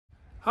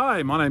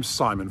Hi, my name's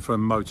Simon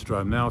from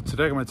Motodrome. Now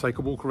today I'm going to take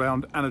a walk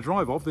around and a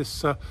drive of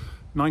this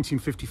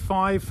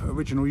 1955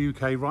 original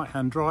UK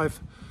right-hand drive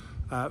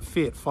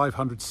Fiat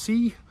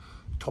 500C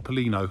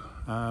Topolino.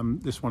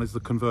 This one is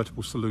the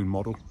convertible saloon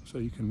model, so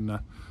you can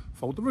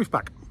fold the roof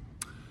back.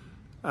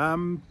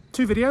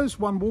 Two videos,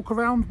 one walk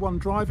around, one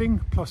driving,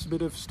 plus a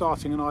bit of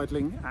starting and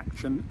idling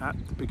action at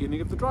the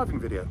beginning of the driving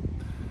video.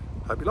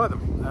 Hope you like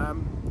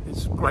them.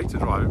 It's great to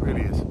drive, it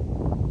really is.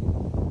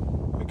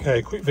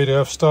 Okay, quick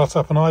video of start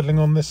up and idling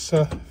on this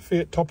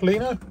Fiat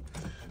Topolino.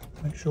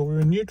 Make sure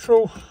we're in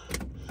neutral.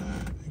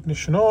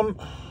 Ignition on.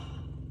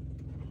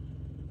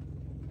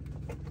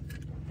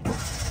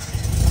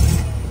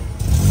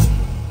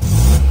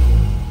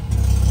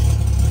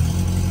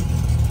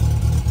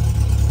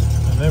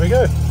 And there we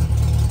go.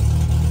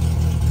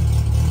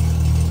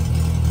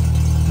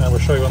 Now we'll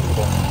show you on the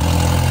bottom.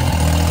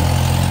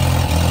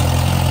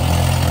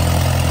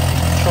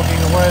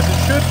 Chugging away as it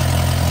should.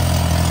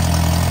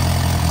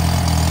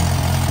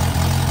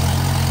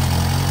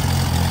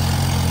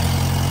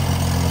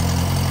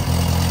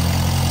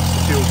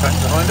 Fuel tank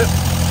behind it.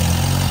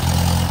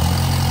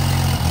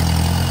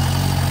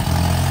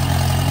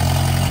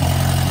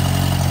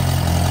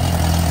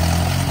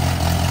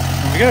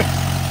 There we go.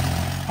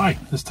 Hi,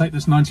 let's take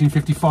this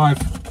 1955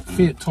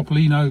 Fiat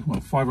Topolino,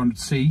 well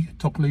 500C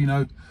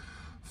Topolino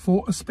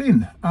for a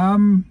spin.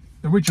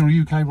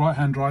 Original UK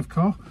right-hand drive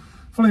car.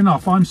 Funnily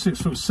enough, I'm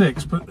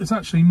 6'6", but it's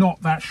actually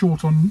not that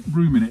short on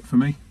room in it for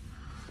me.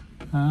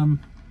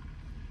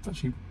 It's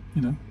actually,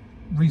 you know,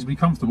 reasonably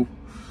comfortable.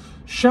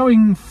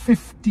 Showing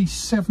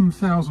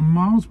 57,000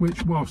 miles,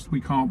 which, whilst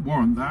we can't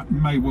warrant that,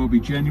 may well be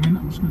genuine.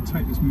 I'm just going to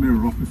take this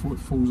mirror off before it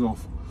falls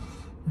off.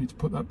 I need to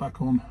put that back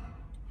on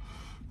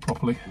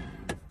properly.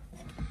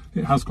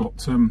 It has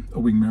got a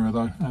wing mirror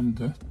though,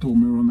 and a door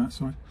mirror on that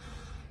side.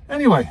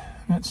 Anyway,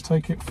 let's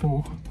take it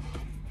for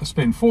a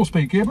spin.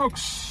 4-speed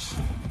gearbox.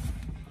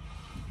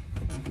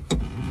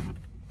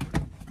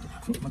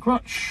 Foot on the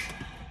clutch.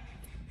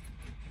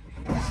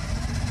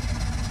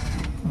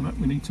 Oh, no,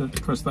 we need to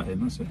press that in,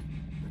 that's it.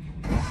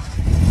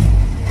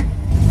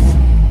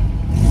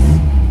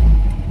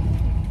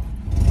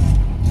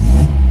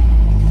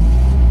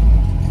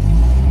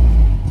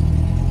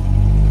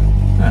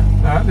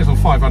 That little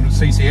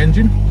 500cc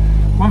engine.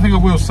 One thing I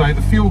will say,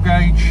 the fuel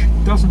gauge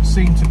doesn't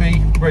seem to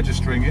be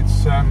registering.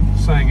 It's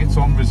saying it's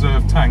on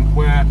reserve tank,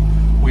 where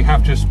we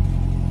have just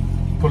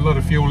put a lot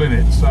of fuel in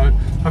it. So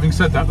having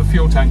said that, the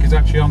fuel tank is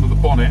actually under the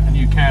bonnet, and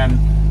you can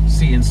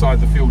see inside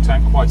the fuel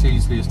tank quite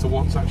easily as to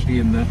what's actually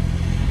in there.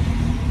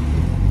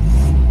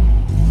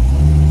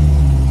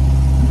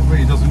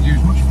 Really doesn't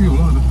use much fuel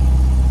either.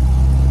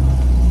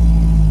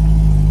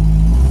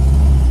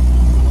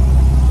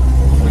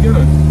 There we go.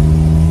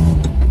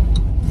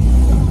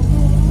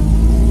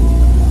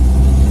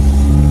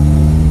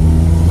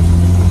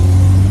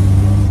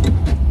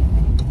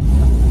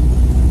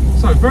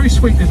 So very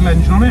sweet little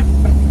engine on it.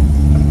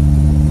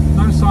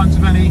 No signs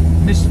of any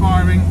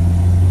misfiring,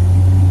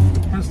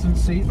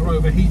 hesitancy or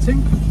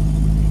overheating.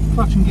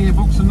 Clutch and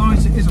gearbox are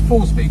nice. It is a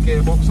 4-speed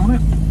gearbox on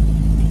it.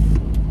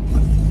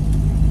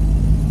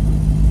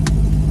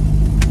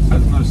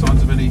 There's no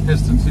signs of any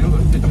hesitancy, although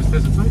it did just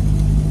hesitate.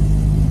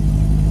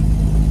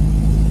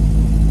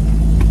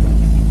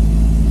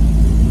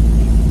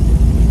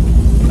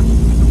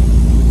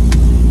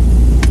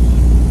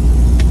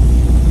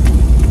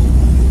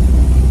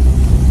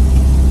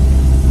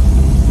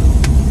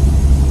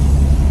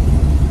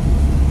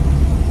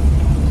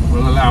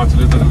 We'll allow it a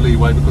little bit of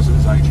leeway because of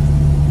its age.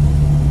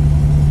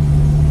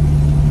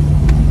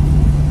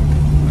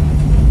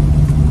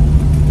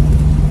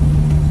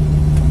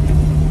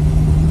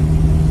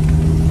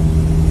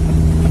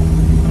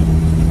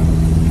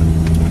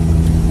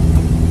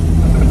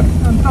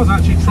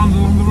 Actually trundle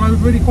along the road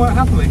really quite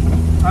happily.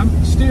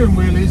 The steering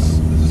wheel is,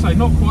 as I say,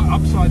 not quite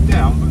upside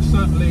down, but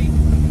certainly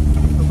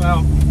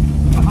about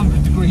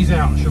 100 degrees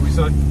out, shall we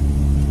say.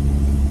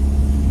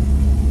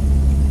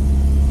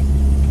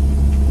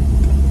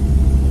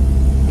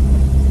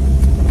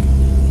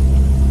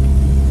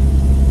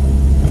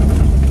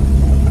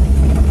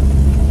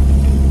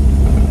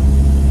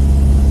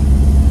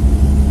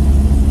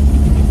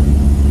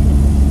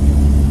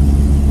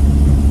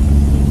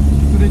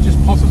 But it just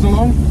potters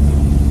along.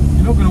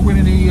 You're not going to win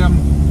any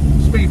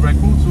speed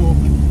records, or,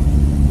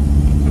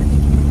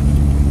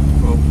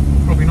 well,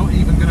 probably not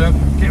even going to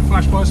get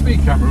flashed by a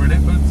speed camera in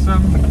it, but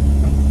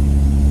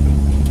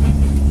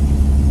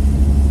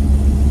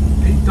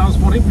it does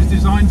what it was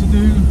designed to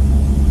do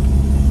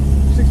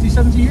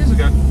 60-70 years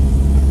ago.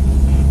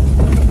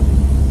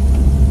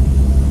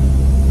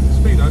 The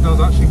speedo does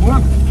actually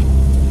work.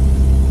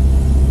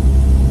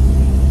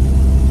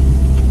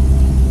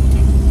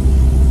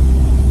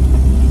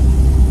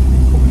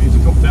 Probably need to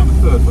drop down to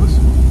third first.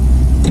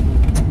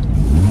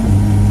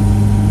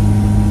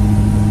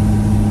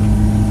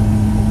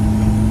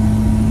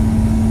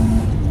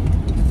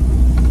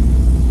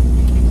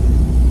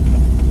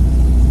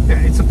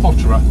 It's a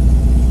potterer,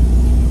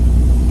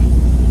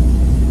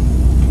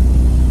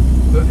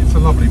 but it's a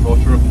lovely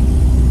potterer.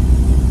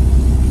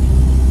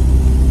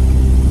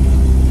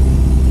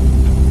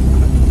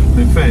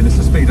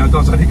 speed. That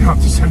does only go up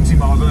to 70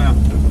 miles an hour.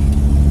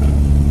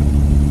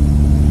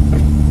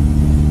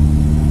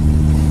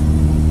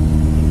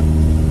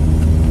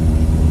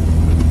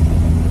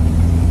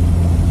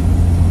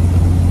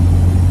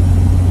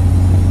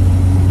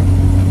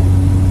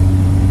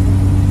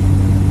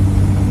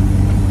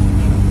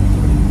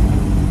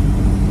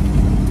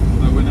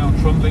 Although we're now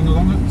trundling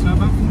along at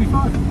about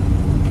 45.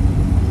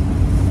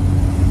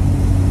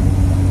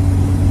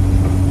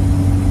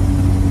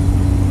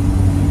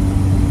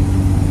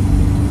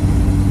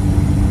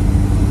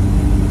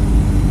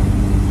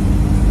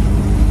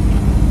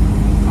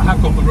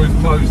 Got the roof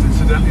closed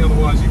incidentally,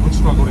 otherwise you would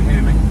struggle to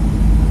hear me.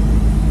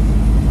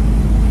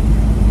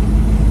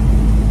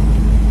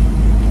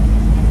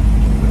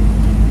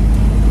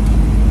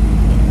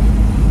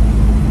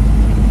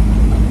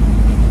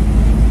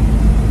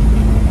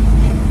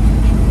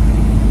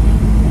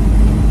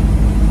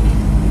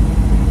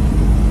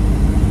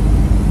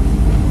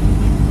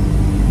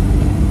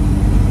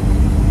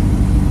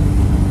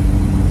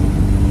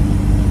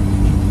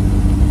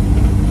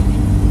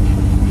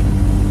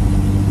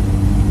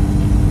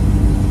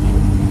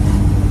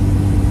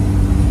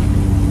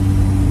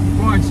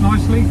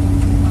 Nicely,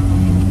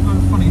 no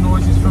funny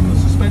noises from the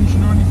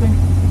suspension or anything.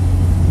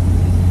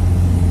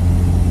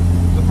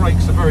 The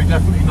brakes are very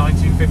definitely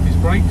 1950s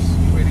brakes.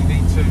 You really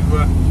need to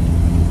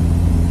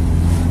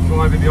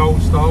drive in the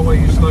old style where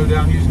you slow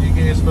down using your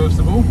gears first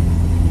of all.